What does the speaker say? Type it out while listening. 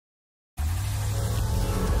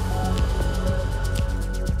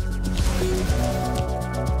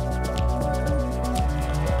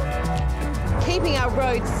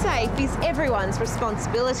roads safe is everyone's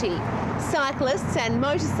responsibility. Cyclists and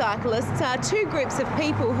motorcyclists are two groups of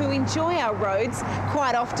people who enjoy our roads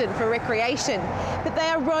quite often for recreation, but they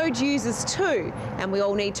are road users too, and we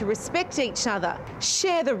all need to respect each other,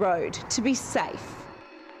 share the road to be safe.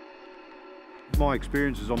 My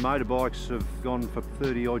experiences on motorbikes have gone for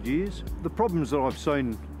 30 odd years. The problems that I've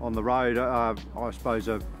seen on the road are, I suppose,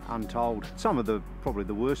 are untold. Some of the probably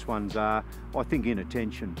the worst ones are, I think,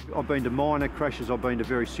 inattention. I've been to minor crashes, I've been to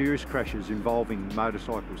very serious crashes involving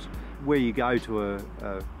motorcycles. Where you go to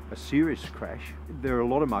a serious crash, there are a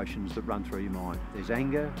lot of emotions that run through your mind. There's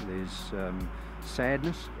anger, there's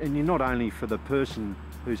sadness, and you're not only for the person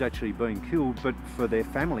who's actually been killed, but for their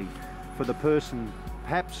family, for the person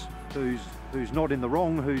perhaps who's not in the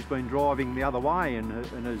wrong, who's been driving the other way and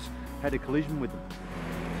has had a collision with them.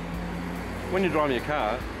 When you're driving your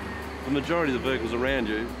car, the majority of the vehicles around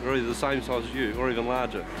you are either the same size as you or even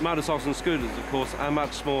larger. Motorcycles and scooters, of course, are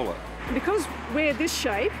much smaller. Because we're this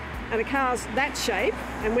shape and the car's that shape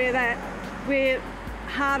and we're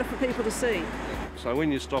harder for people to see. So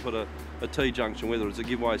when you stop at a T-junction, whether it's a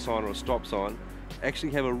give-way sign or a stop sign,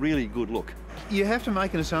 actually have a really good look. You have to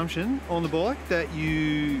make an assumption on the bike that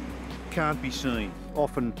you can't be seen.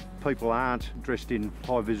 Often people aren't dressed in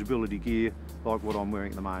high visibility gear like what I'm wearing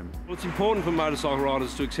at the moment. Well, it's important for motorcycle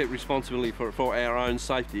riders to accept responsibility for our own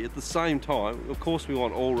safety. At the same time, of course, we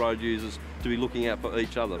want all road users to be looking out for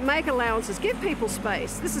each other. Make allowances, give people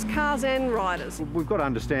space. This is cars and riders. We've got to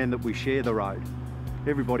understand that we share the road.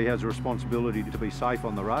 Everybody has a responsibility to be safe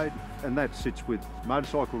on the road, and that sits with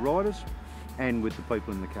motorcycle riders and with the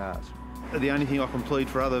people in the cars. The only thing I can plead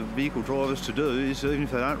for other vehicle drivers to do is, even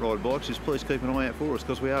if they don't ride bikes, is please keep an eye out for us,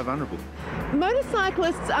 because we are vulnerable.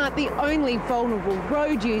 Motorcyclists aren't the only vulnerable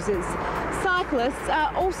road users. Cyclists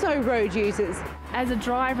are also road users. As a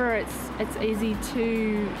driver, it's easy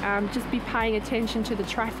to just be paying attention to the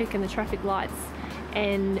traffic and the traffic lights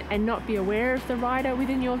and not be aware of the rider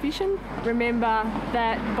within your vision. Remember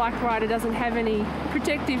that bike rider doesn't have any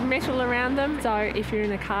protective metal around them, so if you're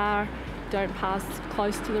in a car, don't pass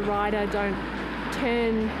close to the rider, don't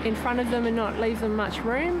turn in front of them and not leave them much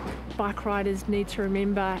room. Bike riders need to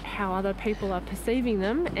remember how other people are perceiving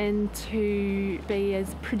them and to be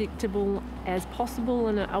as predictable as possible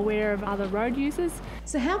and aware of other road users.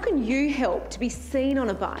 So how can you help to be seen on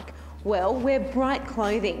a bike? Well, wear bright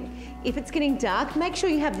clothing. If it's getting dark, make sure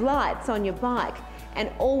you have lights on your bike, and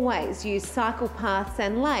always use cycle paths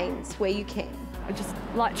and lanes where you can. I just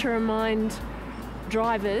like to remind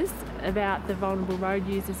drivers about the vulnerable road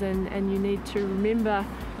users, and you need to remember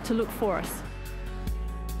to look for us.